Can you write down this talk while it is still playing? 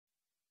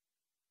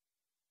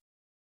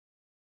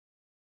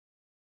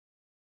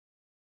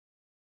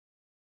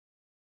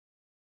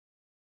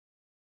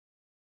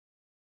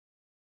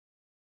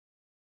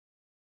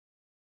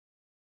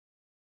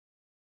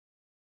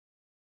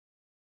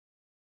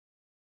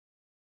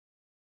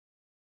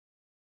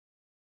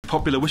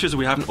popular wishes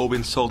we haven't all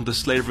been sold into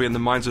slavery in the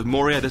mines of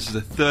Moria, this is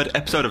the third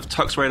episode of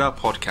TuxRadar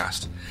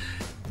podcast.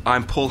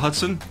 I'm Paul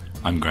Hudson.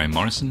 I'm Graham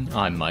Morrison.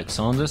 I'm Mike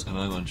Saunders. And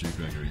I'm Andrew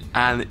Gregory.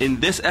 And in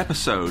this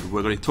episode,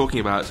 we're going to be talking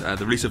about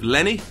the release of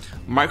Lenny,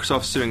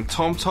 Microsoft suing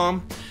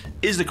TomTom,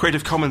 is the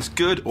Creative Commons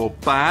good or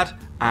bad,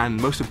 and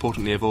most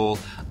importantly of all,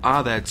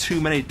 are there too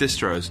many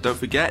distros? Don't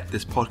forget,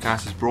 this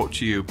podcast is brought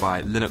to you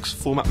by Linux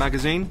Format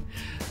Magazine.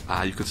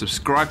 You can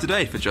subscribe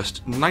today for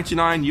just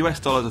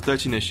 $99 or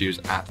 13 issues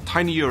at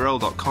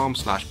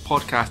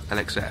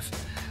tinyurl.com/podcastlxf.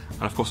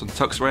 And of course on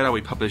TuxRadar we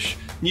publish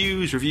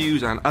news,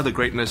 reviews and other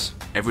greatness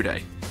every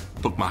day.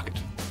 Bookmark it.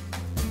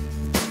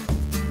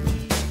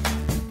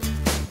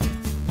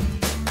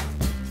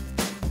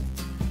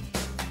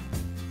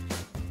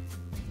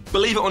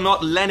 Believe it or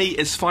not, Lenny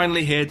is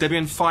finally here.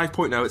 Debian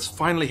 5.0, it's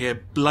finally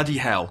here. Bloody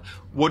hell.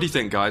 What do you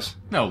think, guys?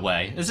 No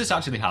way. Has this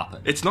actually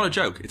happened? It's not a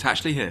joke. It's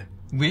actually here.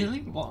 Really?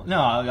 What? No,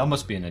 I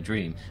must be in a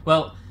dream.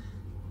 Well,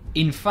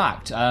 in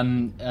fact,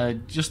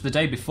 just the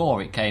day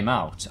before it came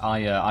out,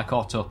 I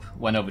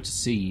went over to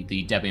see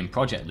the Debian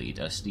project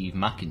leader, Steve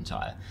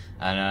McIntyre,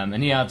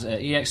 and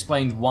he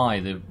explained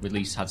why the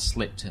release had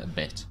slipped a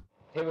bit.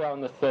 Here we are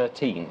on the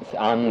 13th,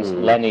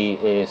 and Lenny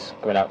is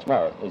going out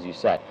tomorrow, as you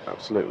said.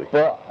 Absolutely.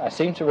 But I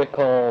seem to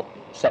recall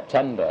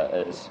September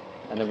as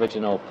an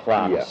original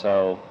plan. Yeah.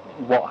 So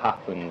what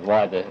happened?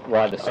 Why the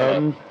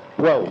slip?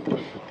 Well,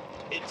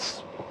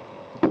 it's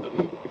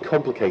a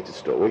complicated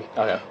story.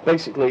 Okay.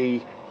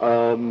 Basically,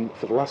 for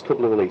the last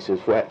couple of releases,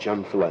 for Etch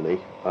and for Lenny,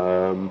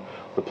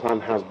 the plan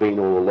has been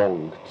all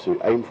along to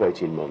aim for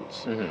 18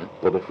 months. Mm-hmm.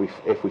 But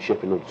if we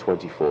ship in under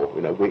 24,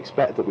 we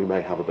expect that we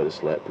may have a bit of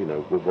slip.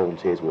 With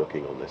volunteers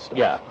working on this stuff.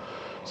 Yeah.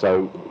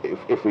 So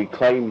if we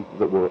claim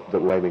that we're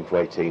aiming for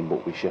 18,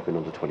 but we ship in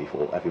under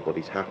 24,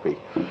 everybody's happy.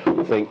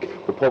 I think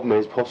the problem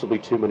is possibly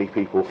too many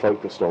people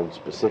focused on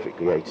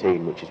specifically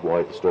 18, which is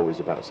why the story is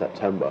about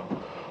September.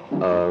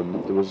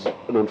 There was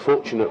an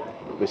unfortunate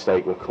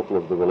mistake where a couple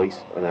of the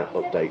release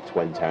updates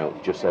went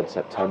out, just said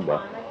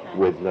September,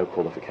 with no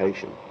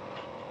qualification.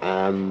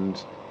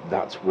 And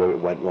that's where it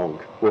went wrong.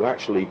 We're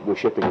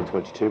shipping in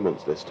 22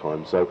 months this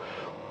time, so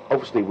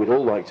obviously we'd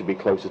all like to be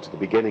closer to the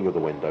beginning of the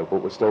window,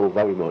 but we're still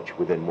very much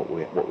within what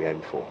we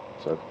aimed for,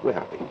 so we're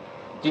happy.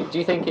 Do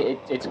you think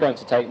it's going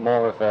to take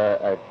more of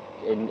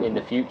in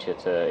the future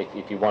to,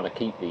 if you want to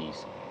keep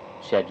these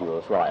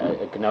schedules right,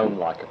 a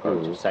GNOME-like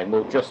approach of saying,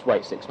 we'll just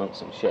wait 6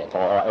 months and ship,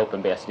 or like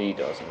OpenBSD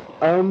does?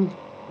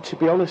 To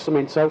be honest,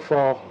 so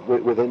far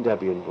within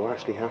Debian, we're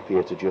actually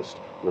happier to just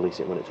release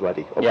it when it's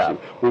ready. Obviously,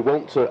 we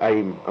want to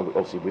aim,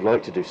 obviously we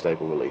like to do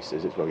stable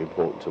releases, it's very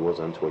important to us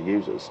and to our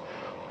users,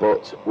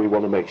 but we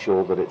want to make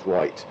sure that it's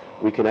right.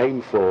 We can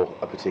aim for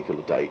a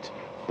particular date,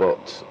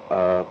 but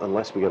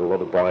unless we get a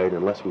lot of buy-in,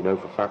 unless we know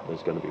for a fact that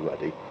it's going to be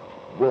ready,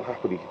 we'll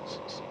happily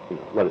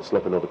let it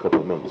slip another couple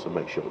of months and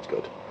make sure it's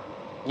good.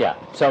 Yeah,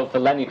 so for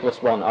Lenny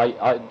Plus One,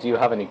 do you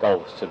have any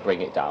goals to bring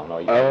it down, or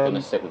are you going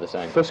to stick with the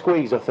same? For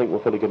Squeeze, I think we're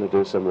probably going to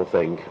do a similar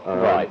thing.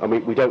 Right.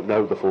 We don't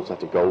know the full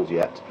set of goals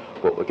yet,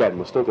 but again,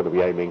 we're still going to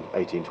be aiming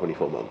 18,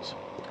 24 months.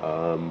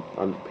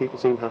 And people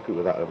seem happy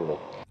with that overall.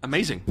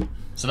 Amazing.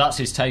 So that's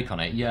his take on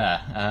it,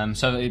 yeah.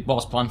 So it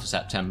was planned for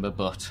September,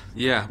 but...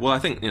 Yeah, well, I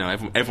think,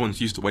 everyone's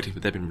used to waiting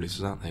for Debian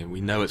releases, aren't they? We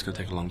know it's going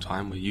to take a long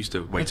time. We're used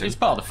to waiting. It's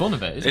part of the fun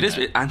of it, isn't it? It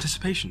is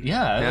anticipation.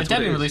 Yeah, a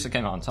Debian release that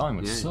came out on time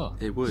would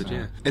suck. It would,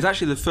 yeah. It's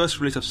actually the first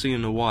release I've seen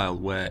in a while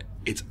where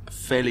it's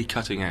fairly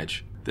cutting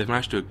edge. They've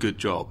managed to do a good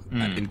job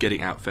in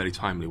getting out fairly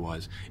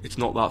timely-wise. It's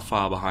not that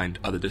far behind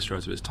other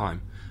distros of its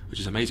time, which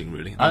is amazing,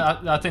 really.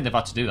 I think they've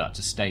had to do that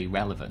to stay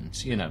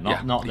relevant.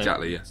 Not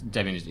exactly, that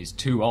Debian is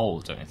too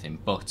old or anything,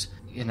 but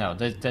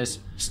there's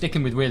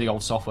sticking with really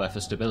old software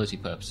for stability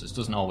purposes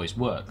doesn't always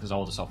work, because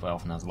older software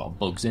often has a lot of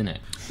bugs in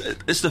it.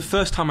 It's the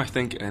first time, I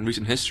think, in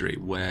recent history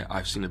where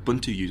I've seen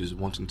Ubuntu users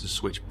wanting to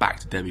switch back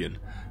to Debian,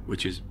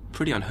 which is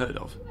pretty unheard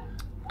of.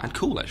 And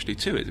cool, actually,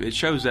 too. It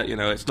shows that,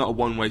 it's not a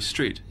one-way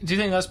street. Do you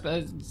think that's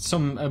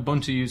some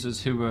Ubuntu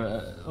users who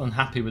were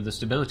unhappy with the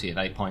stability of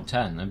 8.10?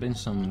 There have been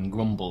some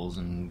grumbles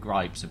and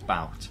gripes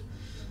about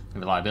the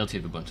reliability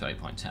of Ubuntu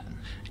 8.10.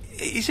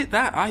 Is it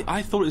that?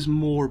 I thought it was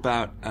more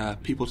about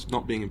people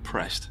not being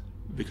impressed.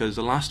 Because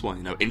the last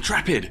one,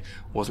 Intrepid,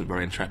 wasn't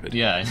very intrepid.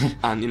 Yeah.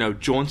 And,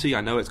 Jaunty,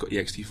 I know it's got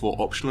ext4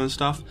 optional and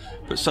stuff,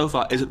 but so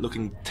far isn't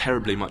looking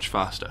terribly much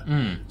faster.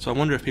 So I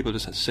wonder if people are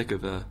just sick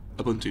of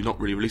Ubuntu not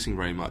really releasing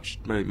very much,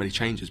 many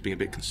changes, being a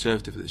bit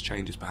conservative with its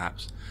changes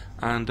perhaps,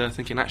 and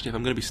thinking, actually, if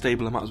I'm going to be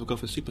stable, I might as well go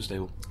for super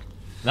stable.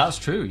 That's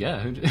true,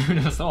 yeah. Who'd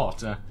have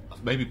thought?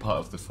 Maybe part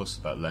of the fuss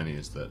about Lenny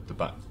is that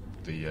the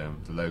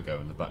logo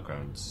and the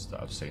backgrounds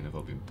that I've seen have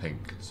all been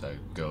pink, so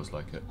girls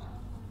like it.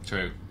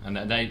 True, and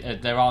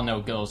there are no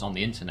girls on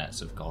the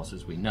internet, of course,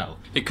 as we know.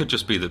 It could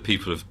just be that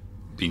people have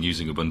been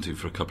using Ubuntu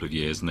for a couple of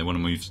years and they want to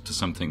move to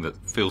something that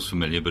feels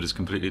familiar but is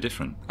completely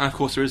different. And of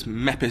course there is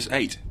Mepis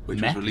 8,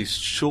 which was released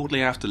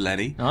shortly after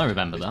Lenny. I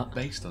remember that. It's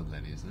based on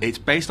Lenny, isn't it? It's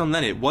based on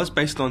Lenny. It was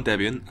based on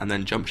Debian, and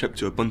then jump ship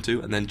to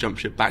Ubuntu, and then jump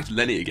ship back to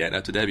Lenny again,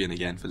 to Debian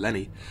again for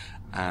Lenny.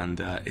 And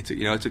it's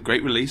a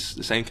great release,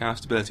 the same kind of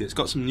stability. It's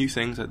got some new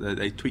things.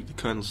 They tweaked the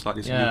kernel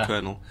slightly, some new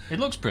kernel. It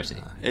looks pretty.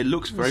 It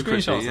looks very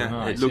pretty. Yeah,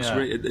 nice, it looks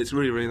it's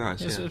really, really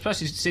nice. Yeah.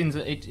 Especially since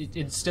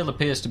it still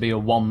appears to be a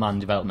one-man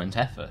development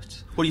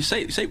effort. Well, you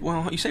say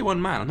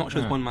one man. I'm not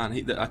sure it's one man.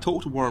 I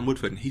talked to Warren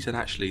Woodford, and he said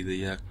actually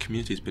the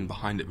community has been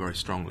behind it very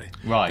strongly.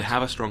 Right. They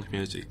have a strong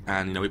community,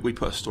 and we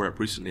put a story up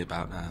recently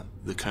about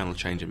the kernel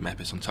change in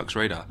Mepis on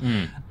TuxRadar,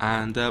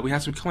 and we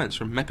had some comments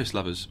from Mepis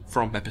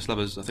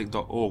lovers I think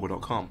 .org or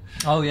 .com.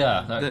 Oh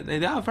yeah,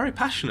 they are very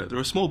passionate. They're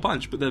a small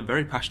bunch, but they're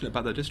very passionate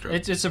about their distro.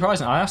 It's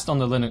surprising. I asked on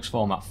the Linux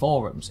format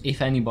forums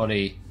if any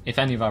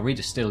of our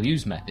readers still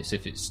use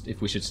Mepis,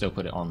 if we should still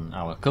put it on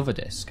our cover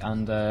disk,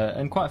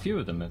 and quite a few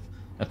of them have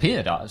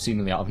appeared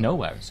seemingly out of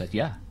nowhere and said,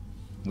 yeah,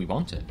 we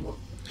want it.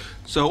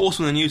 So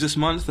also in the news this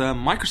month,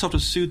 Microsoft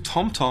has sued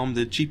TomTom,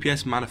 the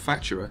GPS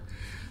manufacturer.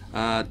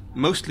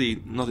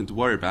 Mostly nothing to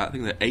worry about. I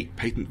think there are 8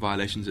 patent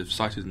violations have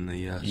cited in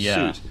the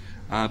suit.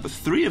 But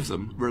 3 of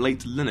them relate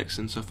to Linux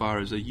insofar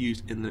as they're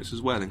used in Linux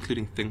as well,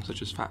 including things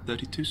such as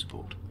FAT32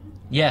 support.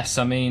 Yes,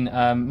 I mean,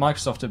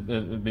 Microsoft have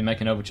been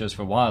making overtures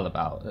for a while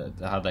about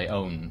how they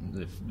own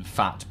the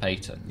FAT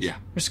patent. Yeah.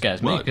 Which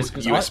scares me. Cause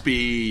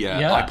USB,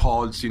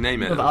 iPods, you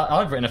name it. Well,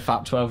 I've written a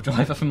FAT12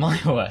 driver for my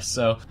OS,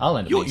 so I'll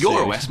end up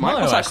Your OS, Mike?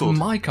 What's that called?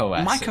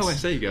 macOS.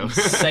 macOS, there you go.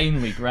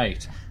 Insanely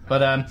great.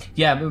 But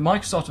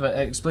Microsoft have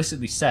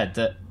explicitly said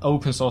that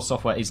open source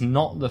software is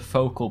not the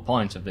focal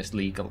point of this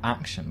legal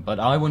action. But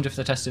I wonder if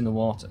they're testing the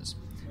waters.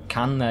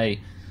 Can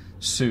they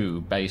sue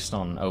based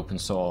on open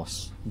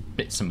source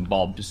bits and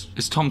bobs?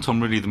 Is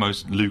TomTom really the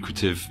most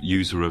lucrative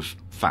user of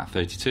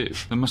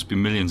FAT32? There must be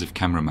millions of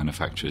camera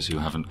manufacturers who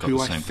haven't got the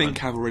same. Who I think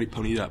have already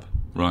ponied up.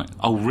 Right.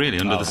 Oh, really?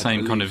 Under the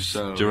same kind of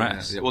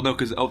duress? Yeah. Well, no,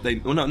 because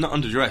not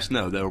under duress.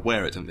 No, they're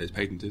aware it's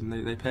patented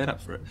and they paid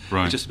up for it.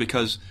 Right. It's just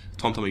because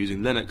TomTom are using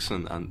Linux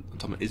and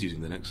TomTom is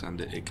using Linux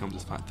and it comes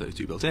with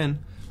FAT32 built in.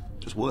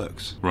 Just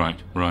works. Right.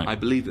 I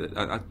believe that.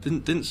 I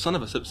didn't Son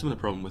of us have a similar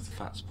problem with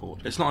FAT support.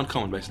 It's not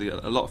uncommon, basically.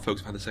 A lot of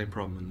folks have had the same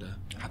problem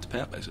and had to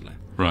pay up, basically.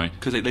 Right.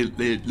 Because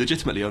they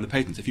legitimately own the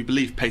patents. If you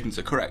believe patents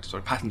are correct,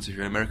 patents if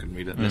you're an American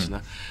reader,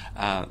 listener,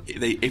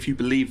 if you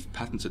believe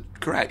patents are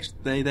correct,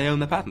 they own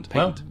their patent.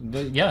 Well,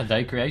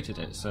 they created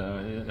it,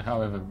 so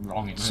however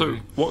wrong it may be. So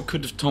what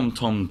could have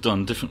TomTom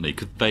done differently?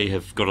 Could they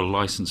have got a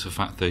license for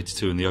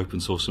FAT32 in the open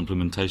source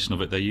implementation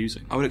of it they're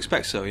using? I would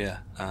expect so, yeah.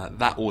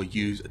 That or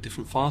use a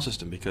different file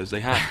system because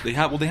they have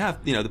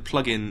the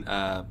plug-in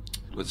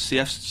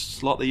CF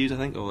slot they use, I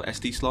think, or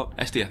SD slot.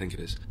 SD, I think it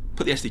is.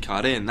 Put the SD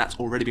card in, that's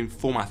already been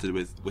formatted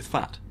with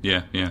FAT.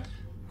 Yeah. And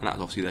that's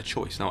obviously their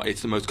choice. Now,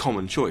 it's the most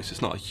common choice.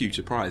 It's not a huge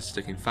surprise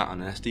sticking FAT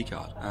on an SD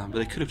card. But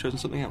they could have chosen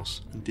something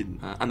else and didn't.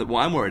 And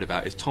what I'm worried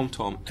about is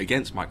TomTom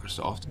against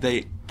Microsoft.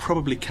 They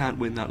probably can't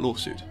win that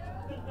lawsuit.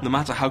 No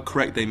matter how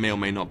correct they may or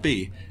may not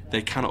be,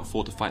 they cannot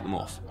afford to fight them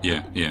off.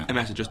 Yeah.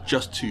 MS are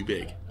just too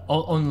big.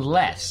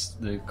 Unless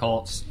the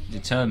courts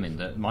determine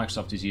that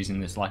Microsoft is using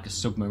this like a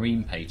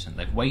submarine patent.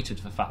 They've waited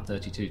for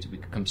FAT32 to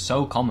become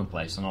so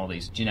commonplace on all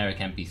these generic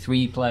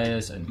MP3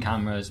 players and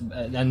cameras,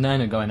 and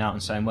then are going out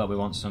and saying, well, we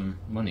want some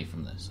money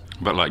from this.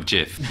 But like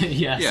GIF.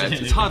 Yes. Yeah,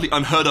 it's hardly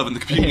unheard of in the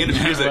computing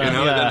industry, is it?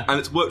 Yeah. And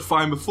it's worked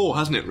fine before,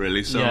 hasn't it,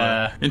 really? So,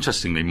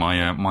 Interestingly,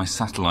 my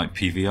satellite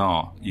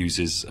PVR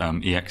uses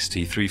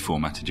ext3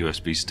 formatted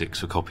USB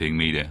sticks for copying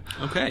media.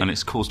 Okay. And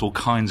it's caused all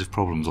kinds of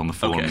problems on the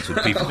forums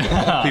with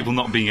people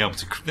not being able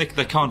to...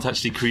 They can't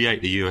actually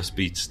create the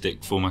USB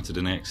stick formatted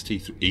in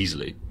ext3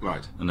 easily.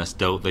 Right. Unless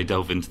they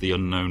delve into the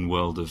unknown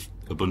world of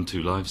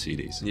Ubuntu Live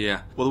CDs.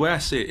 Yeah. Well, the way I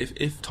see it,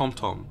 if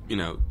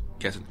TomTom,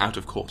 gets an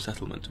out-of-court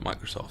settlement to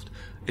Microsoft,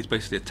 it's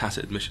basically a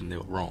tacit admission they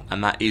were wrong.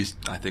 And that is,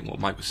 I think, what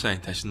Mike was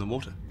saying, testing the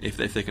water. If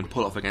they can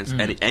pull off against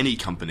any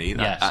company,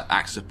 that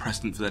acts as a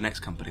precedent for the next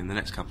company, and the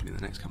next company, and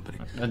the next company.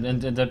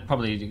 And they're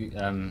probably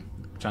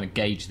trying to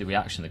gauge the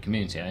reaction of the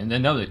community. And they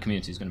know the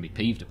community is going to be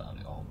peeved about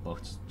it all,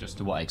 but just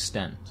to what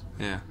extent?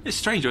 Yeah. It's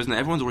strange, isn't it?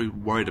 Everyone's already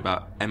worried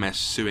about MS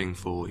suing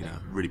for,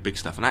 really big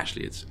stuff. And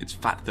actually, it's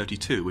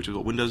FAT32, which is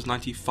what, Windows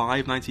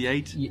 95,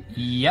 98?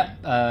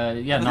 Yep.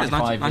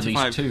 95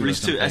 release 2. Release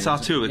 2, SR2,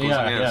 something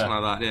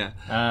like that,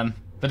 yeah.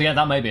 But again,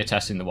 that may be a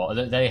test in the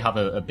water. They have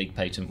a big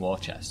patent war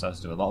chest, as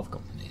do a lot of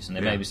companies, and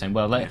they may be saying,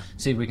 well, let's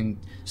see if we can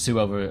sue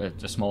over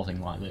a small thing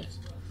like this.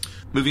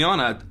 Moving on,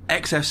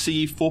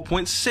 Xfce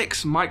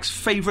 4.6, Mike's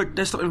favourite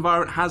desktop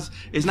environment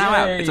is now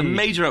out. It's a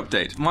major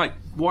update. Mike,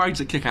 why does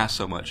it kick ass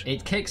so much?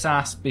 It kicks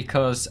ass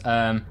because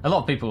a lot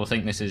of people will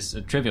think this is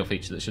a trivial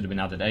feature that should have been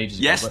added ages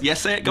ago. Yes,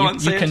 say it, go on,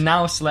 say it. You can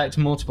now select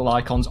multiple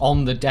icons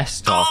on the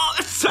desktop. Oh,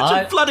 it's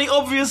such a bloody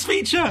obvious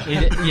feature!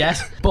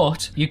 Yes,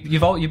 but you've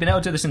been able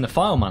to do this in the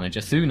file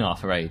manager through now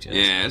for ages.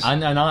 Yes.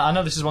 And I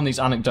know this is one of these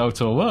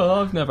anecdotal, well,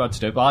 I've never had to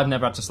do it, but I've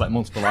never had to select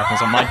multiple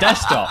icons on my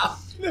desktop.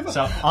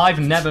 So I've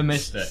never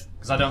missed it.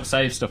 Because I don't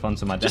save stuff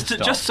onto my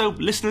desktop. Just so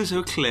listeners who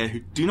are clear,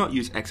 who do not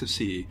use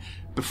Xfce,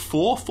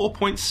 before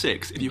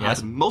 4.6, if you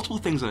had multiple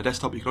things on a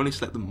desktop, you can only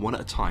select them one at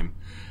a time.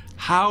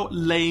 How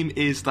lame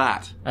is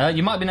that?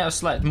 You might have been able to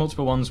select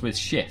multiple ones with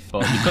Shift,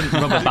 but you couldn't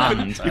rubber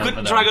band. You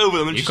couldn't drag over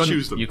them and just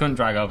choose them. You couldn't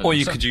drag over them. Or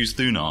you could use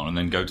Thunar and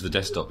then go to the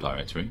desktop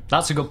directory.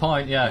 That's a good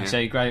point, yeah.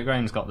 So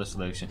Graham's got the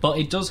solution. But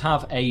it does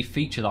have a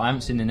feature that I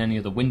haven't seen in any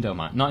other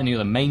not any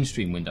other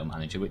mainstream window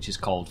manager, which is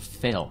called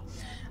Fill.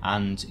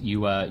 And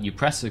you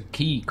press a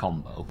key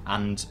combo,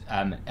 and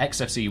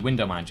Xfce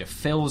Window Manager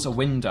fills a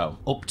window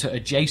up to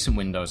adjacent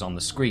windows on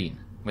the screen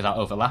without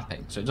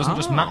overlapping. So it doesn't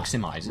just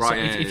maximise.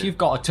 Right, so if you've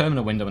got a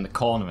terminal window in the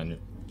corner and a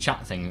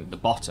chat thing at the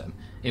bottom,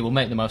 it will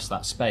make the most of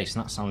that space,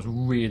 and that sounds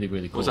really,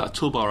 really cool. Was that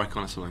a toolbar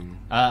icon or something?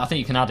 I think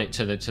you can add it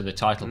to the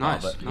title bar,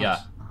 but nice. yeah.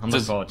 I'm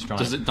looking forward to trying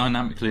Does it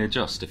dynamically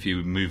adjust if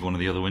you move one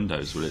of the other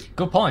windows? Will it?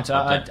 Good point.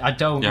 I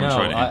don't know.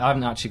 Tried it yet. I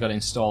haven't actually got it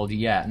installed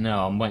yet.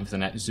 No, I'm waiting for the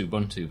next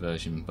Ubuntu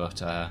version.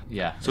 But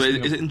yeah. So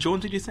is it in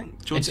Jaunty? Do you think?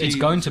 It's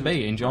going to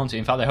be in Jaunty.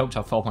 In fact, they hope to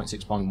have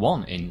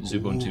 4.6.1 in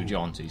Ubuntu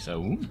Jaunty.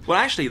 So. Well,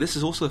 actually, this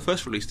is also the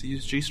first release to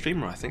use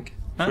GStreamer, I think,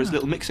 for its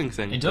little mixing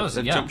thing. It does.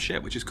 They've yeah. jumped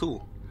ship, which is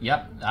cool.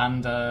 Yep,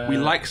 and we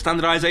like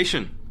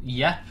standardisation.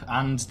 Yep,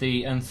 and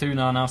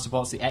Thunar now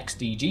supports the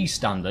XDG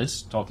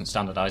standards, talking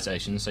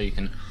standardisation, so you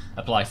can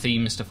apply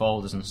themes to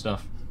folders and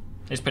stuff.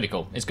 It's pretty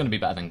cool. It's going to be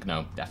better than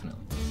GNOME, definitely.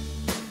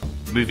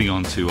 Moving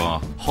on to our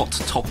hot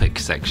topic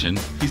section.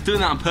 He's doing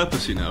that on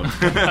purpose, you know.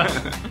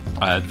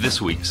 This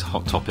week's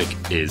hot topic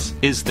is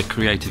the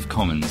Creative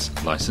Commons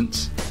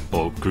license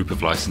or group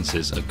of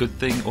licenses a good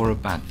thing or a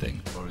bad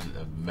thing? Or is it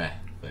a meh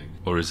thing?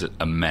 Or is it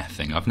a meh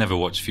thing? I've never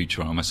watched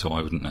Futurama, so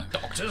I wouldn't know.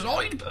 Dr.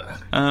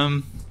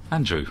 Zoidberg!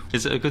 Andrew,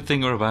 is it a good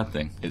thing or a bad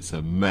thing? It's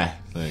a meh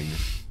thing.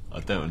 I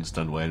don't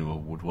understand why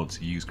anyone would want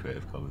to use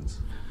Creative Commons.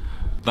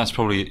 That's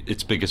probably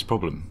its biggest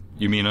problem.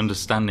 You mean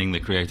understanding the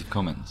Creative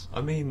Commons?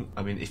 I mean,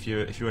 if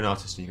you're an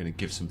artist and you're going to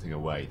give something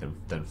away,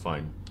 then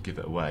fine, give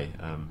it away.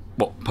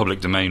 What, public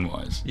domain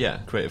wise? Yeah,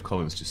 Creative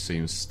Commons just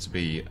seems to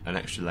be an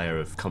extra layer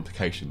of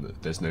complication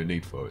that there's no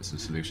need for. It's a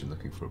solution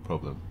looking for a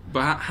problem.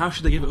 But how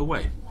should they give it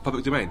away?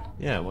 Public domain?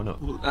 Yeah, why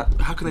not? Well,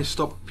 how can they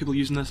stop people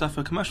using their stuff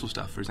for commercial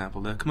stuff, for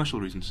example, their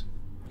commercial reasons?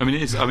 I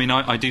mean,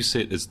 I do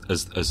see it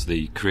as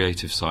the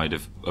creative side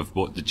of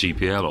what the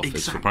GPL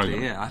offers for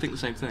programming. Yeah, I think the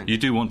same thing. You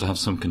do want to have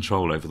some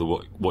control over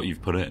what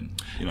you've put in.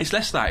 You know? It's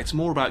less that. It's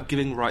more about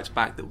giving rights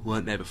back that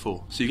weren't there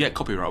before. So you get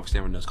copyright. Obviously,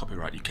 everyone knows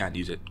copyright. You can't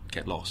use it,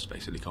 get lost,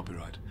 basically,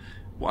 copyright.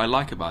 What I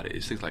like about it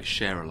is things like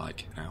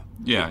share-alike now.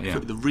 Yeah.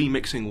 The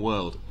remixing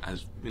world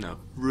has,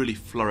 really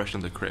flourished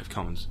under Creative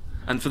Commons.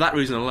 And for that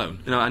reason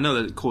alone, I know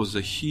that it causes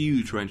a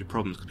huge range of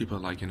problems because people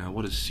are like,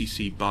 what does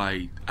CC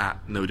by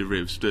at no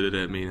derivs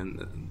mean?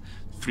 And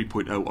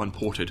 3.0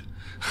 unported.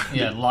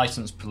 Yeah,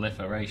 license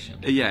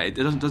proliferation. Yeah, it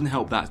doesn't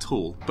help that at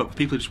all. But for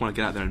people who just want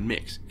to get out there and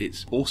mix,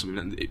 it's awesome.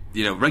 And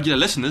regular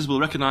listeners will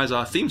recognise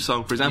our theme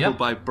song, for example,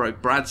 by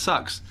Brad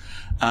Sucks.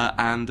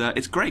 And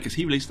it's great because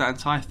he released that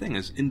entire thing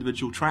as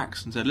individual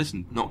tracks and said,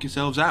 listen, knock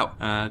yourselves out.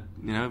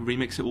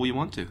 Remix it all you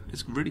want to.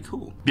 It's really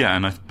cool.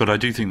 Yeah, but I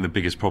do think the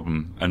biggest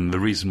problem, and the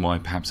reason why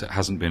perhaps it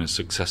hasn't been as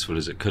successful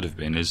as it could have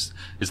been, is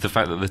the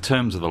fact that the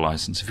terms of the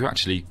license, if you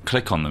actually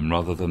click on them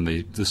rather than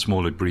the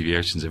small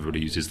abbreviations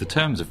everybody uses, the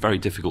terms are very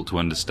difficult to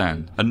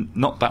understand and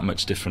not that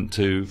much different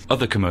to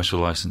other commercial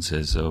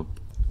licenses.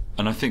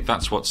 And I think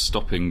that's what's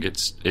stopping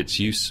its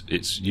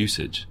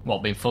usage.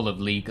 What, being full of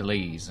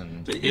legalese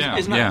and...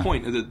 Isn't that the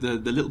point?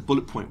 The little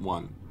bullet point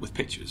one with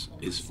pictures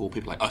is for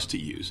people like us to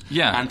use.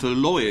 Yeah. And for the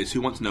lawyers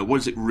who want to know, what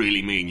does it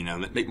really mean,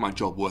 make my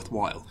job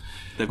worthwhile,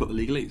 they've got the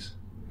legalese.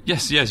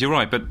 Yes, you're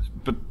right, but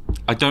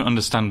I don't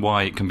understand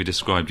why it can be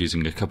described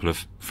using a couple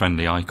of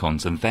friendly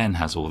icons and then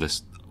has all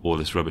this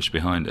rubbish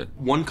behind it.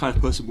 One kind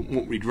of person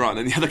won't read one,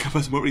 and the other kind of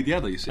person won't read the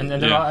other, you see. And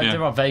then there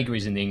are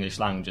vagaries in the English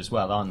language as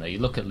well, aren't there? You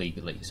look at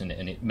legalese, and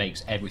it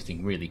makes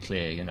everything really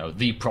clear,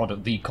 the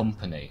product, the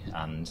company,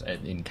 and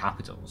in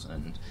capitals.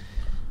 And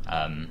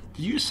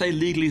you say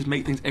legalese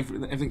make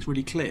everything's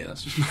really clear.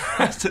 That's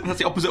just that's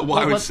the opposite of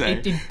what I would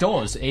say. It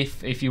does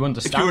if you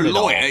understand. If you're a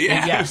lawyer,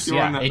 yes, if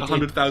you're on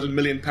 £100,000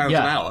 million an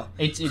hour.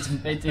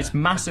 It's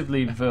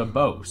massively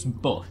verbose,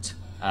 but.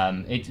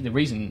 The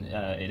reason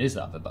it is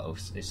that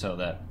verbose is so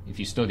that if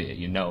you study it,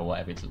 you know what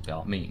every little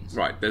part means.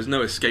 Right, there's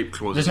no escape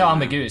clause. There's no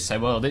ambiguity to say,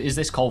 well, is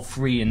this called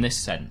free in this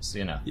sense,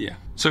 Yeah.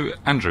 So,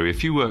 Andrew,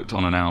 if you worked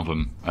on an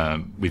album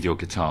with your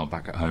guitar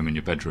back at home in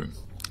your bedroom,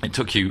 it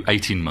took you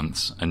 18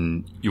 months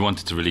and you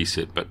wanted to release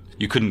it, but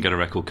you couldn't get a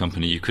record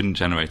company, you couldn't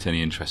generate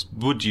any interest,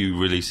 would you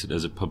release it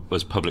as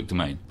public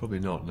domain? Probably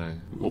not, no.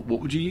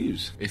 What would you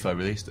use? If I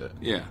released it?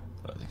 Yeah.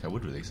 I think I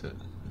would release it.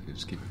 I could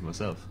just keep it for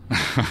myself.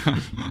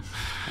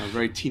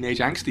 Very teenage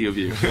angsty of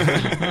you.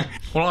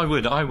 Well, I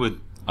would,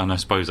 and I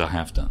suppose I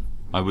have done.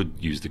 I would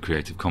use the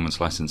Creative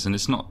Commons license, and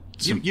it's not...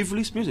 You've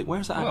released music.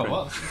 Where's that at?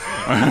 Well,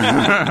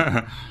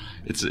 what?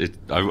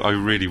 I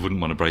really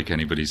wouldn't want to break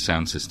anybody's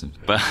sound system,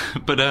 but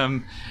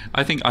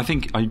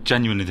I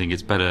genuinely think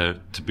it's better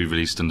to be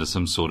released under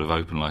some sort of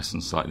open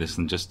license like this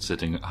than just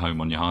sitting at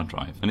home on your hard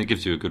drive, and it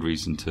gives you a good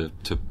reason to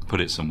put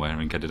it somewhere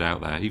and get it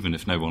out there, even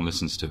if no one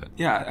listens to it.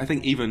 Yeah, I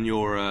think even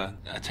your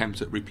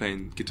attempt at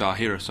replaying Guitar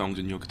Hero songs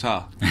in your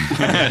guitar,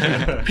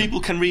 people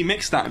can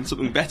remix that into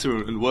something better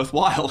and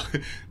worthwhile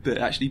that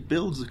actually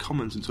builds the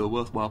Commons into a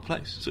worthwhile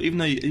place. So even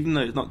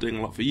though it's not doing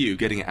a lot for you,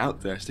 getting it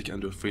out there, stick it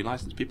under a free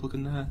license, people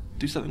can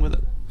do something with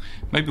it.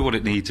 Maybe what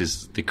it needs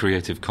is the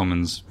Creative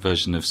Commons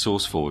version of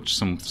SourceForge,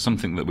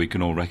 something that we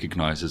can all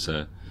recognise as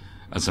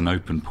an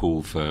open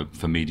pool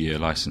for media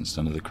licensed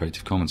under the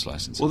Creative Commons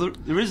license. Well,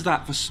 there is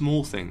that for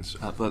small things,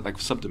 like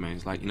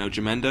subdomains, like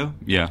Jamendo.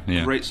 Yeah.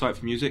 Great site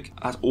for music.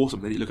 That's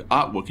awesome. Then you look at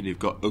artwork and you've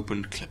got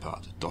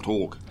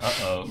openclipart.org,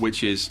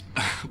 which is,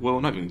 well,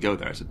 I'm not even going to go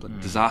there. It's a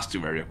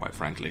disaster area, quite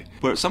frankly.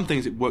 But some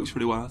things it works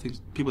really well. I think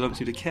people don't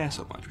seem to care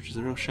so much, which is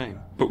a real shame.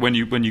 But when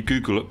you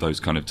Google up those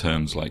kind of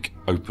terms like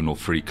open or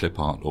free clip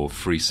art or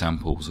free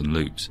samples and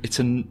loops, it's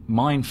a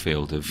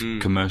minefield of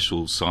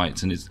commercial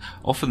sites, and it's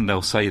often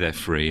they'll say they're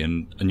free,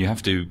 and you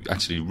have to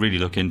actually really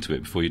look into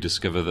it before you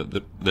discover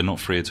that they're not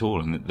free at all,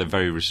 and that they're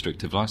very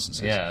restrictive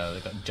licenses. Yeah,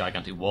 they've got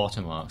gigantic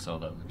watermarks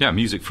all over. Yeah,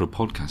 music for a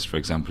podcast, for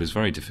example, is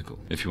very difficult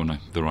if you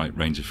want the right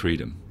range of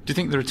freedom. Do you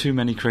think there are too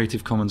many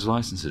Creative Commons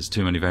licenses,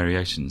 too many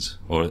variations,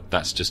 or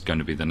that's just going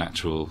to be the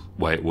natural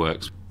way it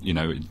works,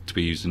 to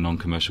be used in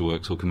non-commercial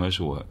works or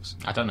commercial works?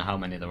 I don't know how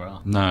many there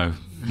are. No,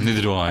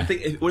 neither do I. I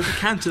think if you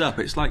count it up,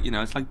 it's like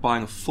it's like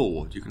buying a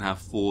Ford. You can have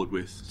Ford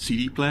with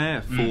CD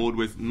player, Ford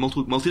with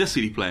multi-disc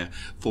CD player,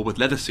 Ford with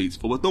leather seats,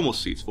 Ford with normal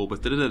seats, Ford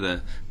with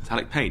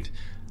metallic paint.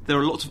 There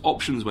are lots of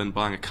options when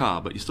buying a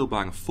car, but you're still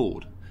buying a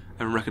Ford.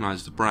 Everyone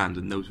recognises the brand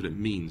and knows what it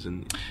means.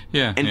 And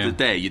end of the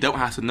day, you don't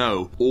have to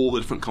know all the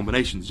different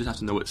combinations. You just have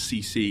to know what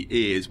CC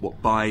is,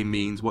 what buy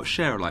means, what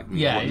share alike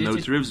means, what no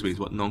derivatives means,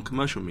 what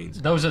non-commercial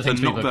means. Those are the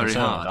things They're people not are very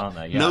concerned, hard. aren't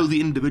they? Yeah. Know the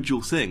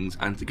individual things,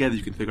 and together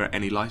you can figure out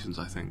any license,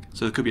 I think.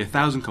 So there could be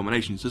 1,000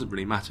 combinations. It doesn't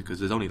really matter because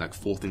there's only like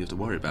 4 things you have to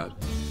worry about.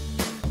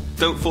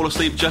 Don't fall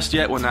asleep just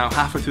yet. We're now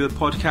halfway through the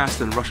podcast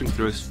and rushing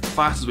through as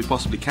fast as we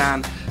possibly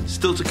can.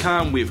 Still to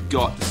come, we've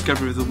got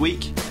Discovery of the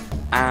Week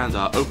and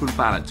our open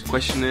ballot. The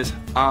question is,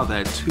 are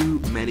there too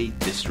many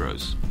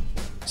distros?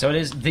 So it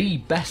is the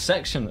best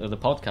section of the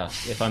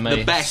podcast, if I may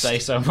The best. say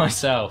so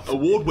myself.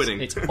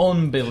 Award-winning. It's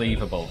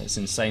unbelievable. It's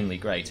insanely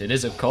great. It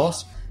is, of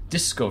course,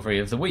 Discovery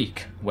of the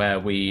Week, where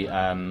we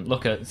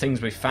look at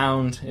things we've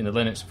found in the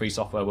Linux free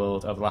software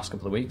world over the last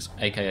couple of weeks,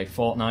 aka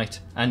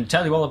fortnight, and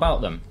tell you all about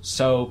them.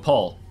 So,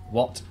 Paul,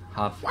 what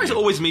have Why is it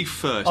always me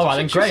first? All right,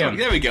 then, Graham.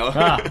 There we go.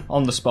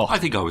 On the spot. I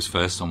think I was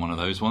first on one of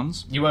those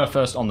ones. You were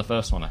first on the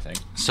first one, I think.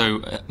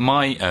 So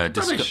my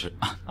Rubbish.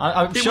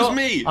 I'm It sure, was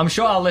me. I'm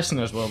sure our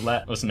listeners will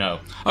let us know.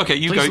 Okay,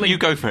 you Please go. leave- You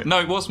go for it.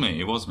 No, it was me.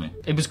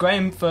 It was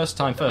Graham first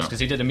because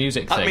he did a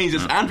music That thing. means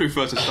it's Andrew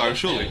first this time,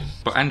 surely.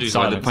 But Andrew's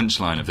Silence. like the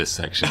punchline of this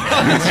section.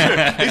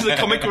 This is the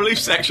comic relief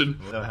section.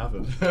 No, I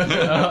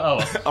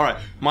haven't. All right,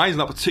 mine's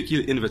not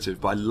particularly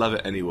innovative, but I love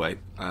it anyway.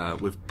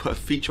 We've put a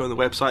feature on the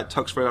website,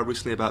 TuxRadar,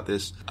 recently about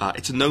this.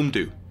 It's a Gnome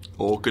Do,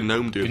 or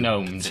Gnome Do.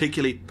 Gnome.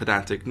 Particularly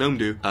pedantic. Gnome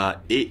Do.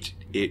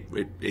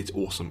 It's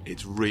awesome.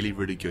 It's really,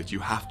 really good. You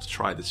have to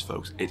try this,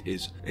 folks. It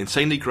is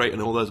insanely great,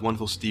 and all those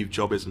wonderful Steve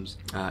Jobisms.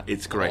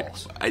 It's great.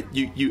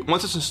 You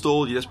once it's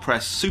installed, you just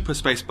press super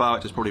spacebar,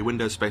 which is probably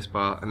Windows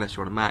spacebar, unless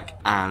you're on a Mac,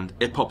 and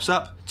it pops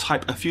up.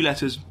 Type a few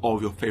letters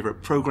of your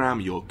favorite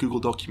program, your Google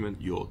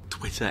document, your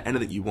Twitter,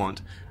 anything you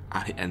want,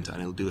 and hit enter, and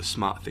it'll do a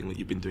smart thing that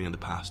you've been doing in the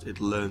past. It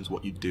learns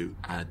what you do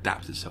and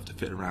adapts itself to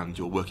fit around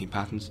your working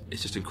patterns.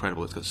 It's just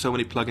incredible. It's got so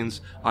many plugins.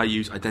 I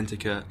use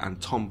Identica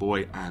and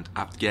Tomboy and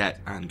apt-get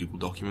and Google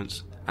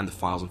Documents and the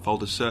files and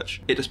folders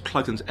search. It just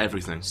plugs into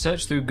everything.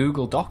 Search through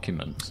Google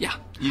Documents. Yeah.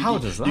 How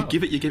does that You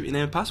give it your name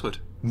and password.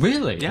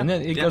 Really? Yeah. And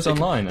then it Yeah, goes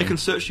online. It can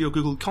search your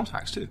Google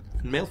contacts too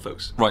and mail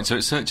folks. Right, so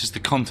it searches the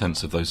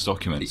contents of those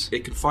documents.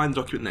 It can find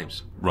the document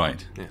names.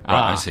 Right. Yeah.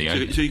 Right, I see.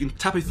 So you can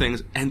tap these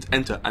things,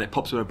 enter, and it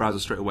pops in a browser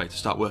straight away to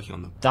start working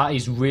on them. That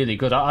is really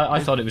good. I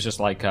thought it was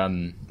just like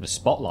the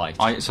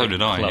Spotlight. So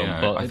did I. clone,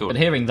 Yeah, but, I thought. but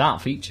hearing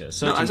that feature,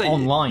 searching I say,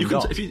 online, you can,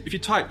 docs. if you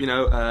type,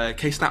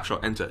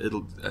 Ksnapshot, enter,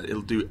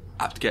 it'll do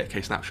apt-get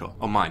Ksnapshot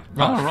on mine.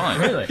 Oh, right.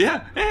 Really?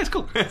 Yeah, it's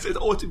cool.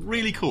 It's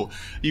really cool.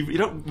 You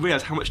don't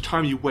realise how much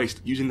time you waste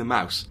using the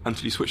mouse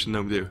until you switch to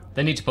Gnome Do.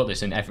 They need to put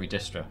this in every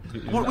distro.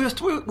 Well, we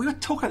were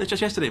talking about this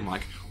just yesterday,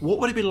 Mike. What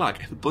would it be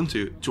like if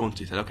Ubuntu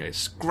jaunty said, okay,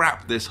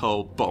 scrap this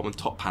whole bottom and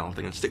top panel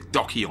thing and stick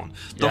Docky on?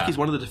 Yeah. Docky's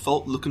one of the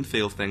default look and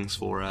feel things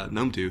for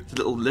Gnome Do. It's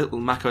a little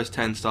Mac OS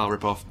 10 style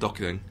rip-off Docky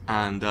thing,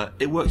 and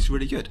it works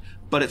really good.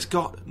 But it's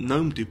got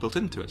Gnome Do built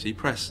into it, so you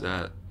press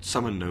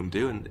summon Gnome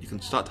Do and you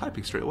can start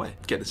typing straight away.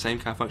 Get the same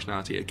kind of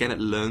functionality. Again, it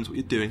learns what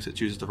you're doing, so it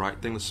chooses the right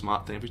thing, the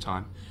smart thing every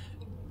time.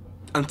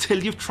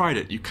 until you've tried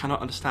it, you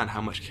cannot understand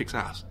how much it kicks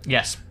ass.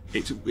 Yes.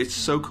 It's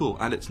so cool,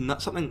 and it's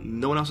not something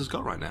no one else has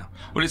got right now.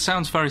 Well, it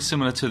sounds very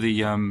similar to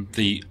the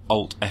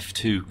Alt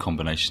F2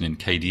 combination in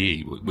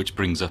KDE, which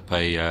brings up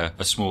a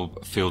small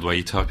field where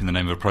you type in the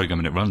name of a program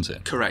and it runs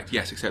it. Correct,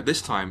 yes, except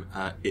this time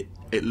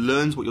it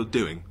learns what you're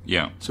doing.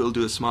 Yeah. So it'll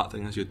do a smart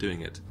thing as you're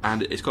doing it.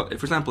 And it's got,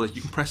 for example,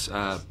 you can press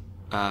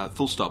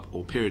full stop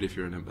or period if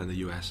you're in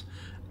the US,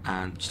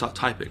 and start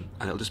typing,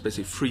 and it'll just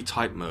basically free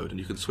type mode, and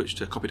you can switch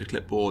to copy to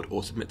clipboard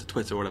or submit to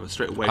Twitter or whatever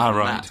straight away from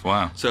right. that.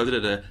 Wow. So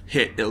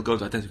hit, it'll go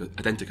into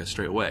Identica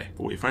straight away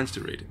for all your friends to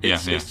read.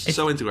 It's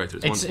so integrated.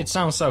 It's wonderful. It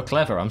sounds so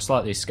clever. I'm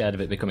slightly scared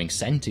of it becoming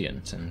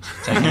sentient and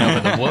taking over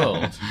the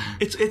world.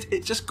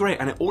 It's just great,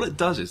 and all it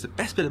does is, the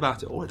best bit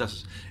about it,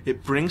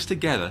 it brings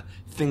together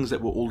things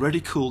that were already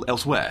cool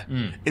elsewhere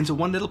into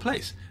one little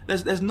place.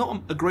 There's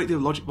not a great deal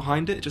of logic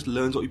behind it. It just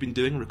learns what you've been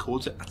doing and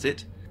records it. That's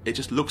it. It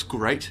just looks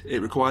great.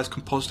 It requires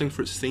compositing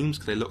for its themes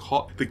because they look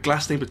hot. The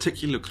glass thing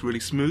particularly looks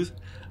really smooth.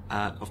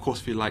 Of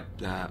course, if you like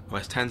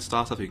OS X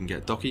style stuff, you can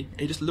get Docky.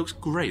 It just looks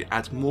great. It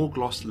adds more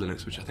gloss to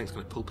Linux, which I think is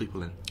going to pull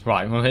people in.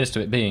 Right, well, here's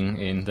to it being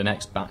in the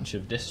next batch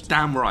of distros.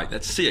 Damn right.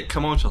 Let's see it.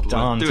 Come on,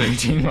 Shuttle. Do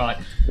it. Right.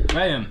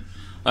 Graham.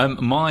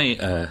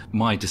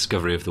 My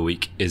discovery of the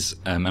week is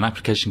an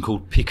application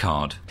called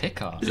Picard.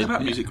 Picard? Is it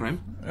about music, Graham?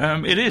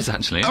 It is,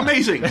 actually.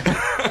 Amazing!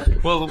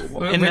 Well,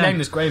 we named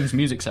this Graham's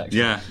music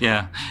section.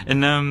 Yeah.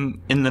 In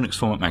Linux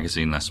Format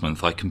magazine last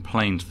month, I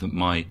complained that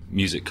my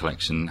music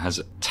collection has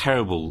a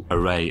terrible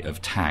array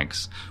of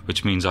tags,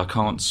 which means I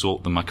can't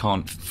sort them.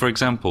 For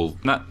example,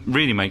 that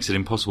really makes it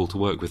impossible to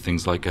work with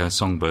things like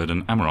Songbird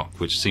and Amarok,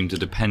 which seem to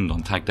depend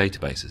on tag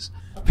databases.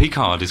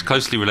 Picard is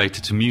closely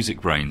related to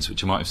MusicBrainz,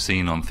 which you might have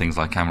seen on things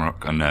like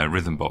Amarok and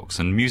Rhythmbox.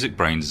 And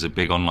MusicBrainz is a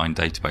big online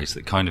database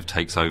that kind of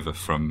takes over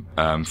from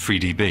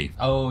FreeDB.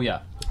 Oh,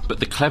 yeah. But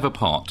the clever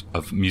part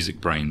of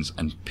MusicBrainz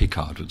and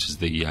Picard, which is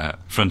the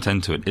front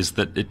end to it, is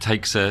that it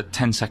takes a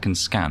 10-second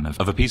scan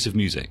of a piece of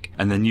music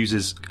and then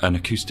uses an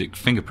acoustic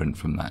fingerprint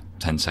from that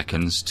 10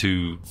 seconds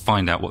to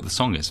find out what the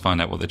song is,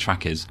 find out what the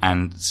track is,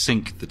 and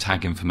sync the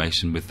tag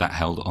information with that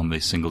held on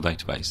this single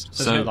database.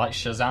 So it's like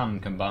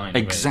Shazam combined.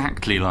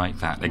 Exactly like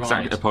that.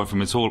 Exactly. Right. Apart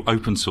from it's all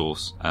open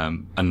source,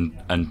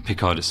 and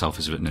Picard itself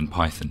is written in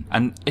Python.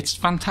 And it's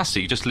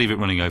fantastic. You just leave it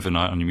running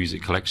overnight on your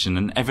music collection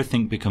and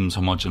everything becomes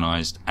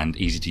homogenized and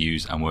easy to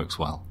use and works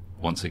well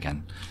once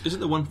again. Isn't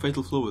there one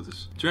fatal flaw with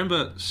this? Do you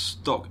remember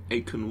Stock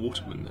Aitken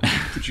Waterman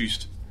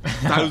produced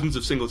thousands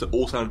of singles that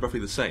all sounded roughly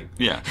the same?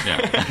 Yeah.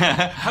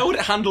 How would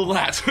it handle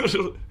that?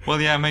 Well,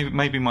 yeah,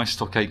 maybe my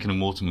Stock Aitken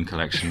and Waterman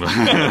collection will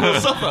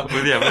suffer.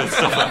 will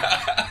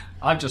suffer.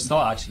 I've just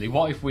thought, actually,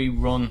 what if we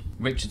run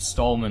Richard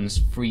Stallman's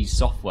free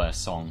software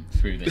song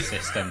through this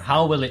system?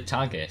 How will it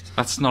tag it?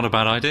 That's not a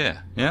bad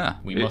idea. Yeah.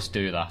 We must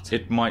do that.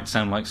 It might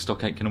sound like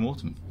Stock Aitken and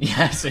Waterman.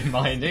 Yes, it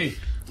might indeed.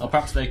 Or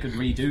perhaps they could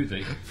redo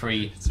the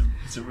free...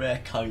 It's a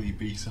rare Kylie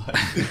B-side.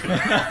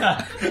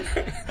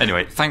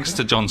 Anyway, thanks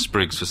to John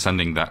Spriggs for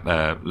sending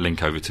that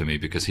link over to me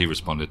because he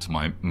responded to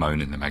my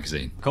moan in the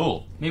magazine.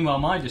 Cool. Meanwhile,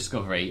 my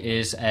discovery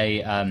is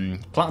a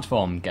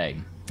platform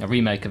game, a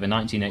remake of a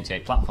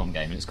 1988 platform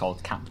game, and it's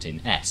called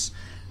Captain S.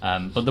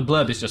 But the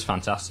blurb is just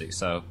fantastic,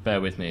 so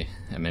bear with me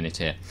a minute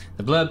here.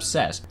 The blurb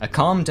says, a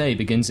calm day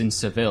begins in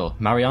Seville.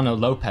 Mariano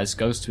Lopez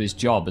goes to his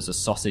job as a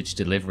sausage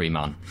delivery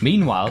man.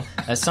 Meanwhile,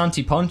 at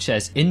Santi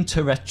Ponce's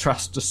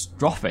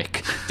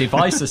interretastrophic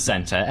devices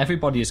centre,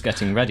 everybody is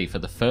getting ready for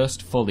the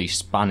first fully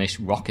Spanish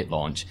rocket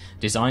launch,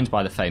 designed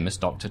by the famous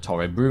Dr.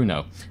 Torre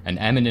Bruno, an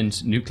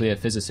eminent nuclear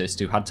physicist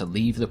who had to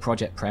leave the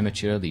project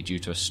prematurely due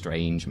to a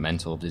strange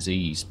mental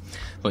disease.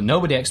 But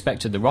nobody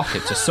expected the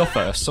rocket to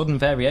suffer a sudden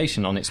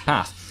variation on its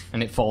path,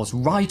 and it falls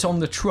right on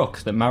the truck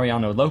that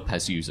Mariano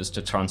Lopez uses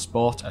to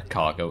transport a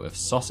cargo of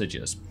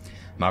sausages.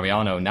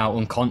 Mariano, now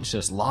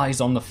unconscious,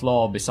 lies on the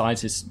floor beside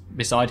his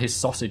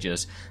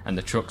sausages and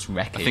the truck's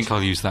wreckage. I think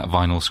I'll use that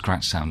vinyl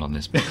scratch sound on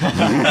this bit.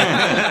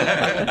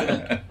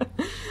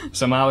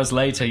 Some hours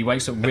later, he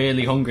wakes up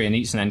really hungry and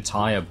eats an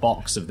entire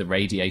box of the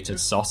radiated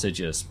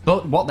sausages.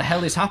 But what the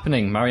hell is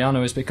happening?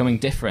 Mariano is becoming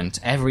different.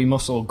 Every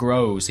muscle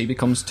grows. He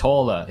becomes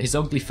taller. His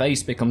ugly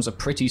face becomes a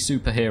pretty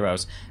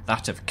superhero's,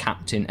 that of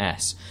Captain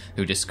S,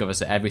 who discovers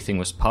that everything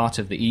was part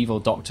of the evil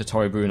Dr.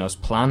 Torre Bruno's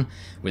plan,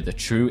 with the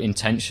true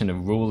intention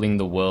of ruling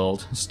the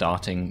world,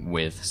 starting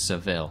with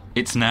Seville.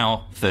 It's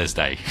now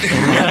Thursday.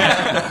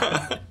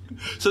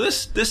 So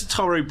this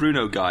Torre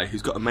Bruno guy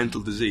who's got a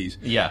mental disease,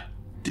 Yeah.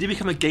 did he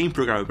become a game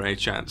programmer by any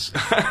chance?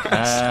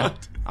 I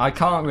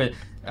can't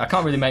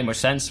really make much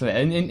sense of it.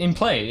 In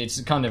play, it's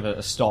kind of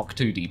a stock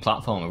 2D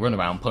platformer. Run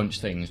around,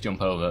 punch things,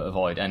 jump over,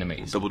 avoid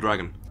enemies. Double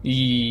Dragon.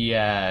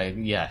 Yeah,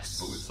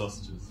 yes. But with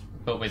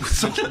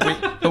sausages.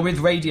 But with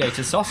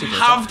radiated sausages.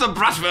 Have the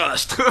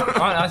bratwurst!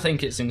 I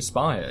think it's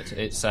inspired.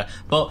 It's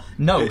but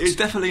note. It's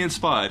definitely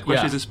inspired.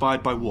 Question Yeah. is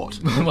inspired by what?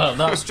 Well,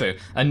 that's true.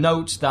 And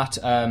note that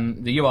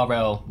the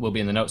URL will be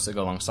in the notes that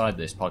go alongside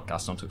this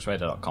podcast on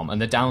TuxRadar.com, and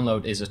the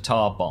download is a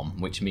tar bomb,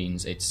 which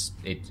means it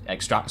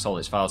extracts all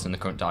its files in the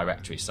current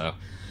directory. So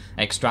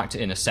extract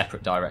it in a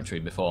separate directory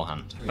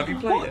beforehand. Have you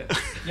played it?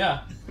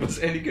 Yeah. Was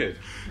it any good?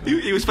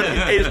 He was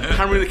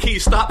hammering the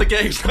keys, start the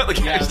game, start the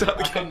game. I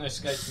couldn't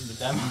escape from the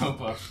demo,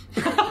 but...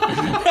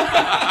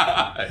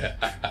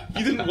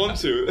 You didn't want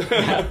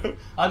to.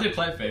 I did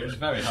play for it, it was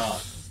very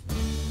hard.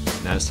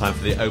 Now it's time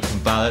for the open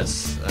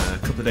ballots. A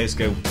couple of days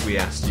ago we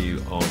asked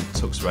you on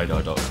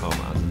TuxRadar.com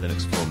and the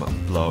Linux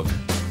Format blog,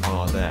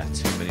 are there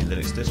too many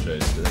Linux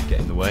distros? Do they get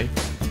in the way?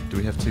 Do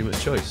we have too much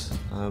choice?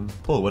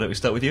 Paul, why don't we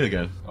start with you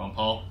again? Go on,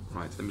 Paul.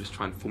 Right, let me just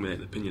try and formulate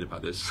an opinion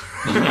about this.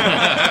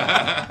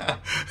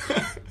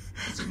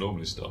 Doesn't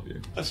normally stop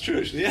you. That's true,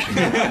 actually,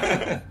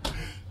 yeah.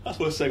 That's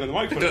worth saying on the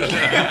microphone.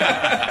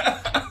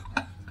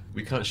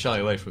 We can't shy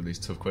away from these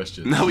tough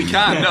questions. No, we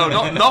can't. No,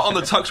 not on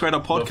the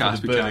TuxRadar podcast. Not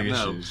for the We can't. burning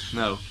No, issues.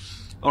 no.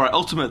 All right.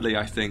 Ultimately,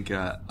 I think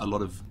a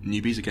lot of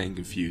newbies are getting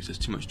confused. There's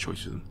too much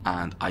choice for them,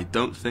 and I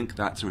don't think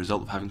that's a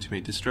result of having too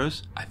many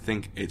distros. I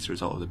think it's a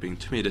result of there being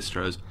too many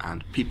distros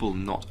and people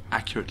not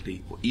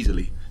accurately or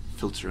easily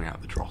filtering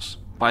out the dross.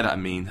 By that I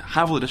mean,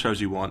 have all the distros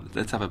you want.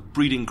 Let's have a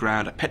breeding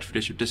ground, a petri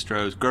dish of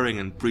distros, growing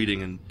and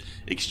breeding and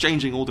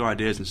exchanging all their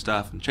ideas and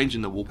stuff, and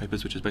changing the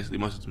wallpapers, which is basically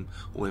most of them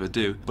all they ever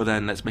do. But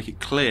then let's make it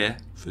clear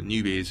for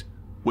newbies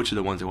which are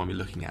the ones they want to be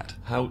looking at.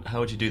 How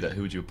would you do that?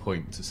 Who would you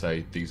appoint to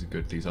say these are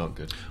good, these aren't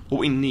good? What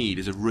we need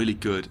is a really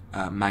good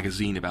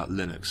magazine about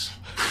Linux.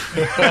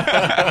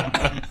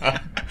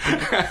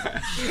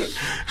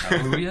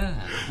 Oh, yeah.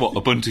 What,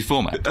 Ubuntu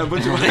format?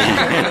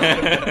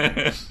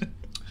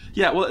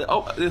 Yeah,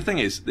 well, the thing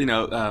is,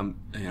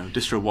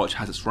 Distro Watch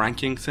has its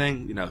ranking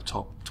thing,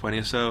 top 20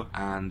 or so,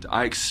 and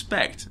I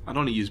expect, I don't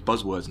want to use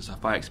buzzwords and stuff,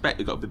 but I expect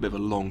they've got a bit of a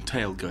long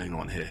tail going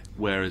on here,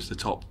 whereas the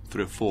top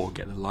 3 or 4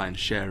 get the lion's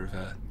share of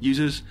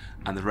users,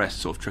 and the rest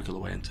sort of trickle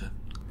away into,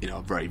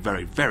 a very,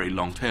 very, very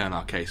long tail in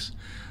our case.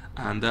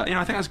 And, I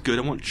think that's good.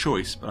 I want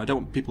choice, but I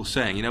don't want people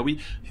saying,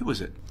 who was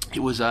it? It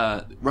was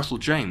Russell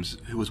James,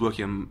 who was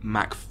working on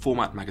Mac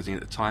Format magazine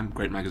at the time.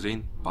 Great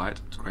magazine. Buy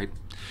it. It's great.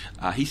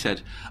 He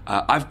said,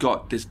 I've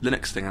got this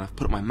Linux thing and I've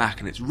put it on my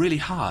Mac and it's really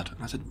hard.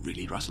 And I said,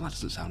 really, Russell? That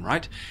doesn't sound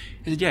right.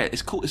 He said, yeah,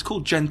 it's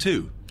called Gen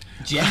 2.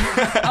 Gen?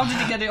 How did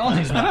he get it on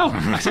his Mac?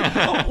 I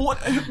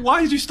said,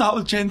 why did you start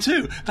with Gen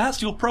 2?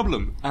 That's your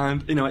problem.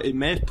 And, it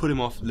may have put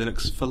him off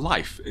Linux for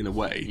life, in a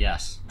way.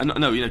 Yes. And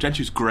no, Gen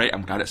 2 is great.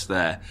 I'm glad it's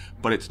there.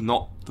 But it's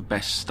not the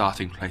best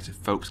starting place of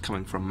folks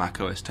coming from Mac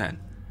OS 10.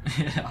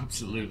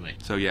 Absolutely.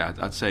 So yeah,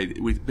 I'd say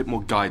with a bit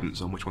more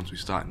guidance on which ones we're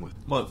starting with.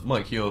 Well,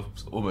 Mike, you're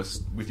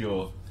almost, with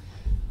your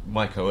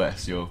Mike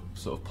OS, you're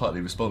sort of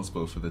partly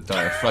responsible for the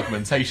dire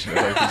fragmentation of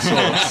open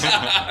source.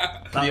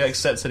 Can you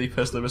accept any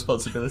personal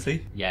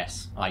responsibility?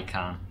 Yes, I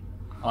can.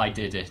 I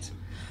did it.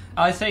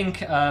 I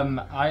think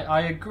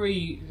I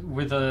agree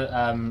with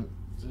a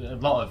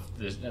lot of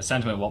the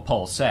sentiment of what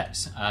Paul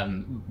says.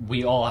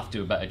 We all have to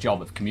do a better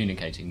job of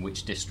communicating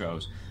which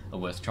distros are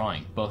worth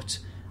trying, but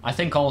I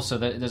think also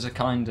that there's a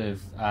kind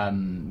of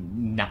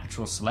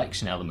natural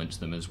selection element to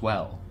them as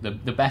well. The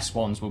best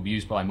ones will be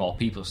used by more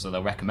people, so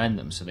they'll recommend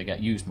them, so they get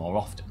used more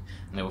often,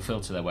 and they will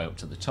filter their way up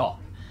to the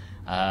top.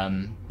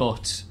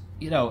 But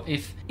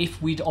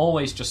if we'd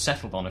always just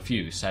settled on a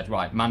few, said,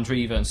 right,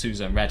 Mandriva and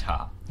SUSE and Red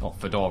Hat, or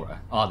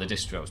Fedora, are the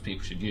distros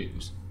people should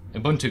use.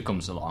 Ubuntu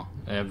comes along,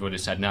 and everybody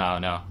said,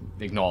 no,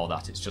 ignore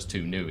that, it's just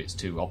too new, it's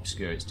too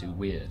obscure, it's too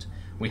weird.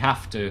 We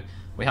have to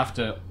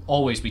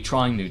always be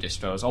trying new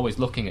distros, always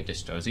looking at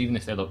distros, even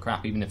if they look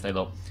crap, even if they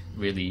look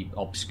really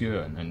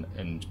obscure,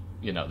 and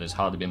there's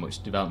hardly been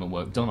much development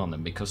work done on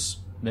them, because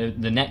the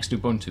next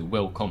Ubuntu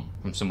will come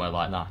from somewhere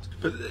like that.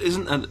 But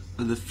isn't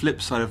the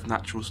flip side of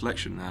natural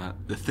selection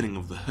the thinning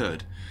of the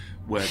herd,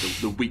 where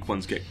the weak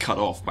ones get cut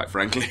off, quite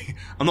frankly?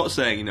 I'm not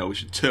saying, we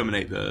should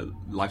terminate the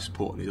life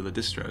support on the other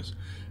distros,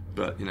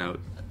 but,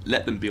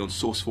 let them be on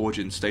SourceForge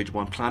in stage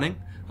 1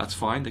 planning. That's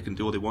fine, they can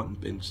do all they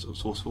want in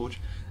SourceForge.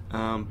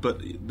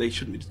 But they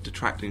shouldn't be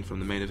detracting from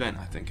the main event,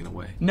 I think, in a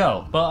way.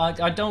 No, but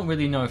I don't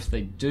really know if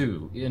they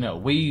do.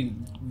 We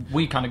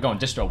kind of go on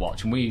Distro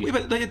Watch, and Yeah,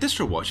 but like a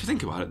Distro Watch, you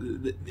think about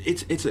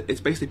it,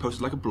 it's basically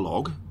posted like a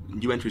blog.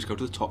 New entries go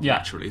to the top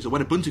naturally. So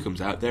when Ubuntu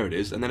comes out, there it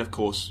is, and then of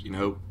course,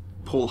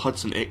 Paul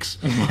Hudson X,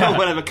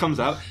 whenever comes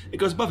out, it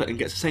goes above it and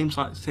gets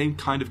the same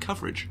kind of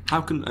coverage. How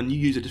can a new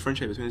user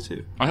differentiate between the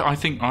two? I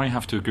think I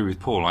have to agree with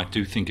Paul. I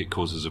do think it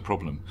causes a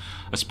problem,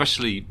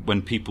 especially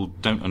when people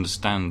don't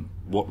understand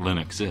what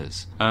Linux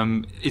is.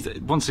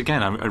 Once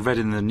again, I read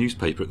in the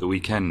newspaper at the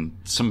weekend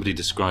somebody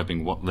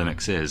describing what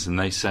Linux is, and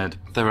they said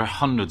there are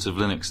hundreds of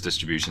Linux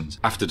distributions.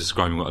 After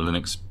describing what a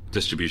Linux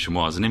distribution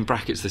was, and in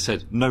brackets they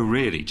said, no,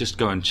 really, just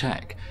go and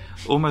check.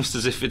 Almost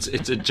as if it's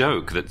a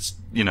joke that's,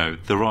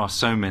 there are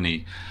so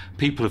many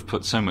people have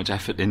put so much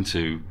effort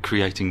into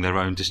creating their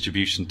own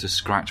distribution to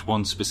scratch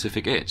one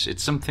specific itch.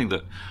 It's something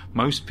that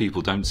most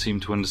people don't seem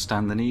to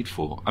understand the need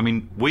for. I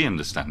mean, we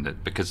understand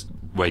it because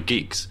we're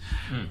geeks,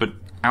 but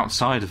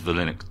outside of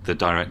the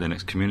direct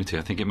Linux community,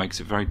 I think it makes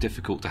it very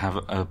difficult to have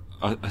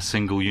a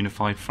single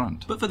unified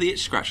front. But for the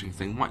itch scratching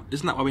thing,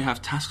 isn't that why we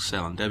have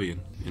TaskCell on Debian?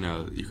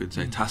 You could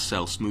say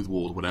TaskCell, smooth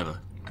walled,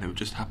 whatever. and it would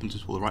just happen to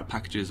all the right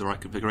packages, the right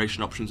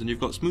configuration options, and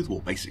you've got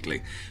smoothwall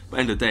basically. But at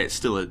the end of the day, it's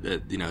still a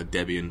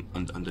Debian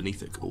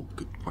underneath it all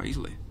quite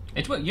easily.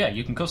 You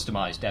can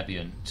customise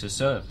Debian to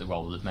serve the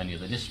role of many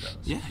of the distros.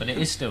 Yeah. But it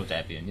is still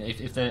Debian.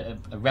 If a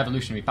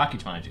revolutionary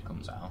package manager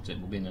comes out, it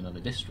will be in another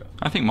distro.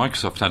 I think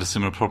Microsoft had a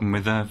similar problem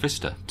with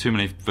Vista. Too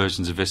many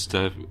versions of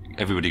Vista,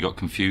 everybody got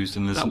confused,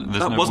 and there's That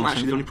no wasn't more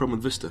actually the only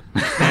problem with Vista.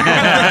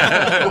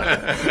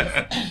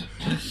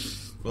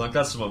 Well, I'm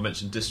glad someone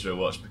mentioned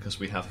DistroWatch, because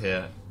we have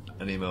here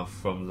an email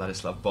from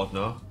Ladislav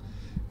Bodnar,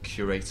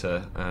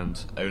 curator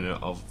and owner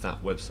of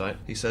that website.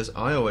 He says,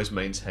 I always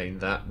maintain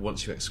that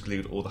once you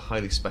exclude all the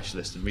highly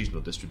specialist and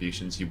regional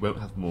distributions, you won't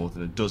have more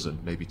than a dozen,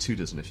 maybe 2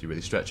 dozen if you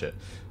really stretch it.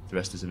 The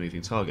rest is a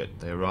moving target.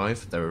 They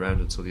arrive, they're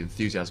around until the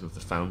enthusiasm of the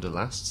founder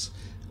lasts,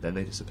 then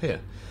they disappear.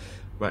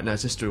 Right now,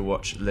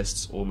 DistroWatch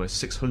lists almost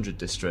 600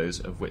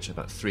 distros, of which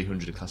about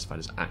 300 are classified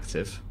as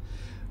active.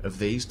 Of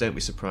these, don't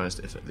be surprised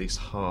if at least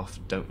half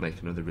don't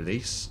make another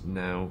release.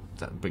 Now,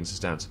 that brings us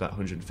down to about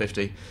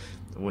 150.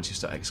 And once you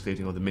start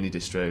excluding all the mini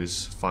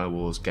distros,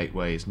 firewalls,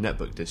 gateways,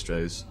 netbook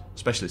distros,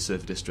 specialist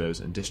server distros,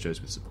 and distros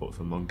with support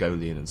for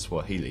Mongolian and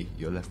Swahili,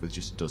 you're left with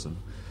just a dozen.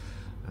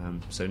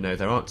 So no,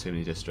 there aren't too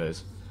many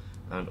distros.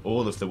 And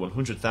all of the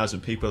 100,000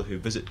 people who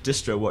visit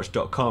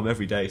distrowatch.com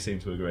every day seem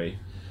to agree.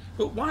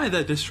 But why are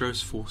there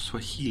distros for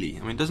Swahili?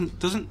 I mean, doesn't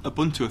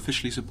Ubuntu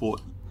officially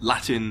support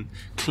Latin,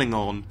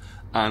 Klingon,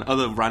 and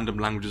other random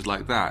languages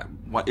like that?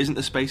 Why isn't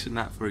there space in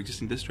that for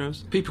existing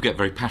distros? People get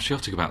very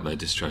patriotic about their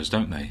distros,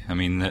 don't they? I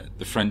mean,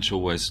 the French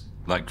always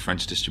like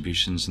French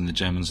distributions, and the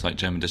Germans like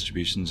German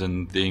distributions,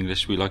 and the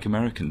English, we like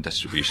American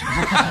distributions.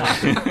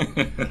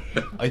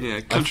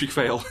 Country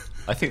fail.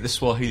 I think the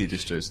Swahili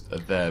distros are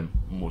there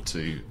more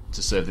to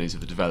serve the needs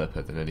of the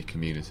developer than any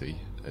community.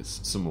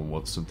 It's someone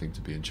wants something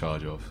to be in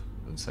charge of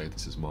and say,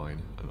 this is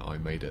mine and I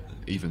made it.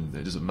 Even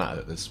it doesn't matter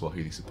that there's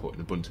Swahili support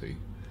in Ubuntu.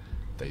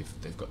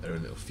 They've got their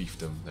own little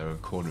fiefdom, their own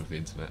corner of the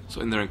internet.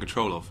 So in their own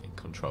control of? In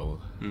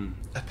control. Mm.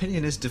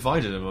 Opinion is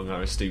divided among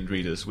our esteemed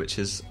readers, which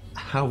is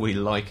how we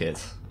like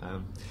it.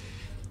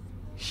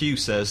 Hugh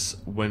says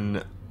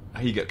when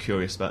he got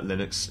curious about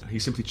Linux, he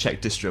simply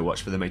checked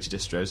DistroWatch for the major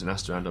distros and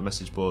asked around on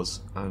message boards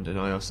and in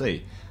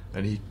IRC.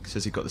 And he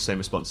says he got the same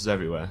responses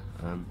everywhere.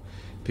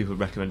 People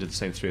recommended the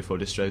same 3 or 4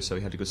 distros, so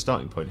he had a good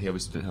starting point. He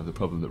obviously didn't have the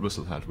problem that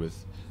Russell had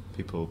with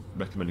people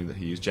recommending that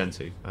he use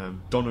Gentoo.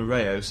 Don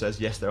Arreo says,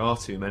 yes, there are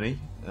too many.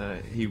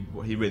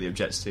 What he really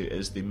objects to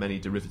is the many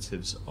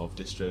derivatives of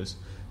distros,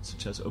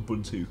 such as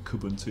Ubuntu,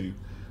 Kubuntu,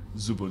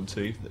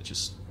 Xubuntu, that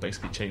just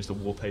basically change the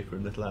wallpaper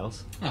and little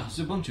else.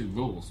 Xubuntu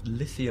rules.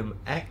 Lithium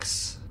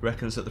X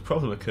reckons that the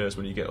problem occurs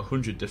when you get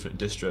 100 different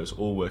distros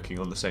all working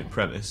on the same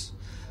premise,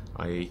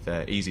 i.e.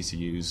 they're easy to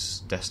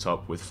use,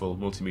 desktop with full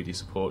multimedia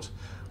support,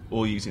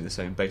 all using the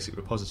same basic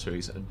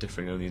repositories and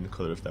differing only in the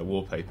colour of their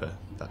wallpaper.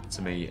 That,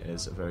 to me,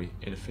 is a very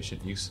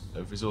inefficient use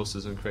of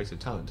resources and creative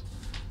talent.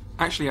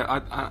 Actually,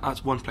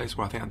 that's one place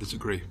where I think I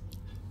disagree.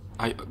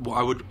 I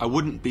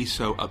wouldn't be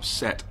so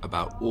upset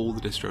about all the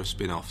distro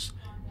spin-offs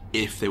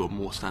if they were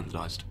more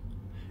standardised.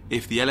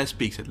 If the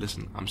LSB said,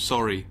 listen, I'm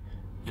sorry,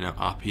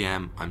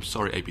 RPM, I'm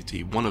sorry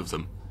APT, one of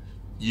them,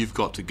 you've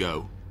got to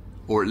go.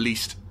 Or at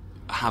least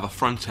have a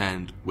front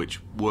end which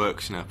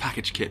works,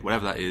 package kit,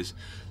 whatever that is,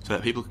 so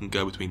that people can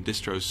go between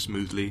distros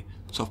smoothly,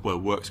 software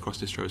works across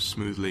distros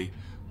smoothly,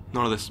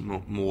 none of this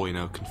more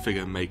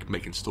configure,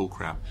 make, install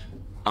crap.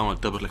 I want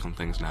to double click on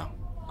things now.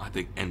 I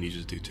think end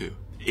users do too.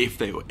 If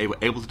they were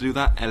able to do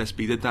that,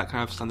 LSB did that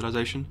kind of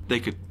standardization, they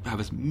could have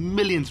as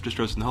millions of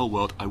distros in the whole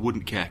world, I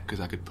wouldn't care,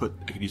 because I could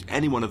use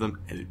any one of them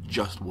and it'd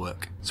just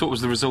work. So what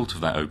was the result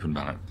of that open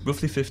ballot?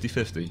 Roughly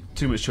 50-50.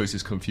 Too much choice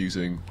is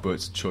confusing,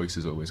 but choice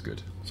is always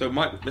good. So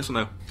Mike, yes or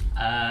no?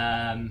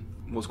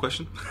 What's the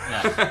question?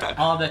 Yeah.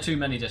 Are there too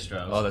many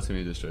distros? Are there too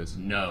many distros?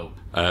 No.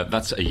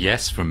 That's a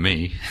yes from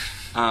me.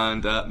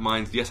 And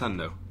mine's yes and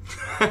no.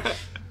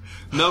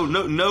 No,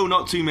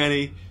 not too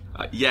many.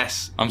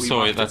 Yes. I'm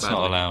sorry, that's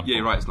not allowed. Yeah,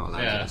 you're right, it's not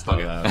allowed. Yeah, it's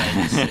not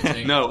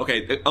allowed. No,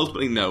 okay,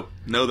 ultimately no.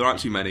 No, there aren't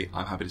too many.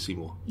 I'm happy to see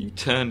more. You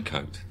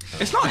turncoat.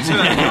 It's not a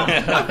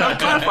turncoat. I've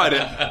clarified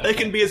it. They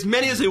can be as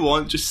many as they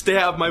want, just stay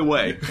out of my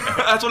way.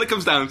 That's what it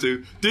comes down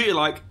to. Do what you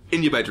like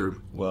in your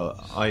bedroom. Well,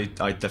 I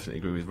definitely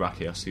agree with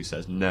Rakios, who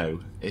says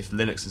no. If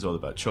Linux is all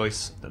about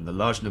choice, then the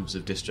large numbers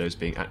of distros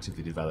being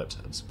actively developed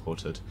and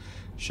supported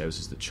shows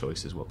us that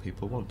choice is what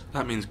people want.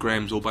 That means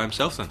Graham's all by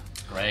himself then.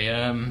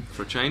 Graham.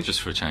 For a change?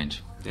 Just for a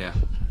change. Yeah.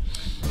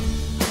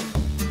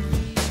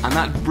 And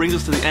that brings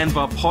us to the end of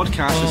our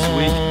podcast this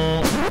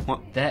week.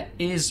 What? There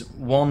is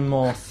one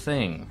more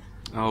thing.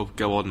 Oh,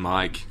 go on,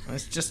 Mike.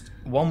 It's just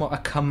a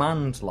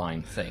command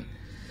line thing.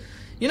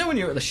 You know when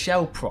you're at the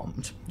shell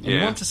prompt and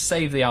you want to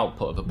save the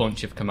output of a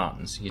bunch of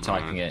commands you're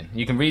typing in,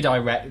 you can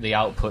redirect the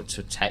output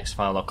to a text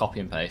file or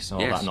copy and paste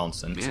and all that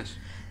nonsense. Yes.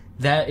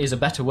 There is a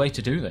better way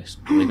to do this,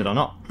 believe it or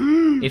not.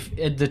 If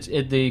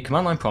at the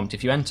command line prompt,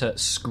 if you enter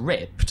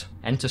script,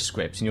 enter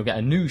script, and you'll get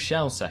a new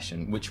shell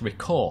session which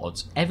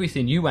records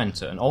everything you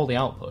enter and all the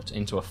output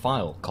into a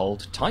file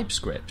called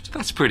TypeScript.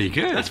 That's pretty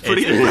good. That's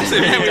pretty impressive.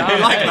 I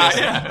like that.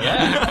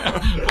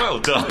 Yeah. well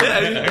done.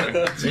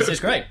 This is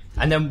great.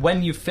 And then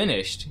when you've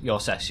finished your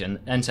session,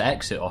 enter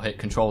exit or hit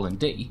Control and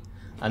D,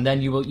 and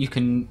then you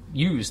can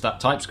use that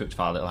TypeScript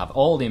file. It'll have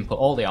all the input,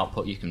 all the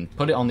output. You can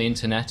put it on the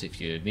internet if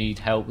you need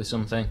help with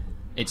something.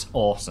 It's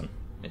awesome.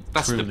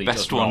 That's the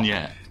best one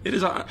yet. It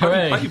is.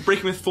 Hooray. Like you're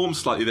breaking with form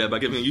slightly there by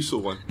giving a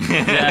useful one.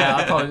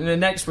 Yeah, probably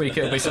next week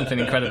it'll be something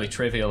incredibly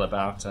trivial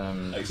about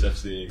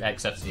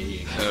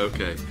Xfce.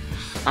 Okay.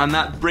 And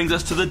that brings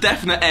us to the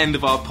definite end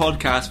of our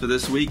podcast for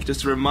this week.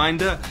 Just a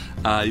reminder,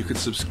 you can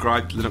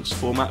subscribe to Linux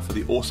Format for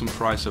the awesome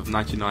price of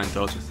 $99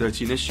 for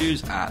 13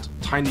 issues at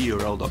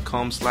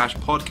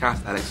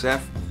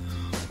tinyurl.com/podcast@xf.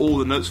 All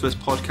the notes for this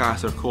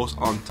podcast are, of course,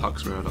 on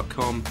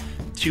TuxRadar.com.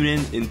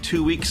 Tune in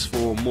 2 weeks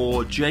for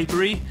more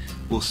japery.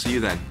 We'll see you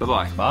then.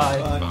 Bye-bye.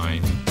 Bye.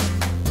 Bye.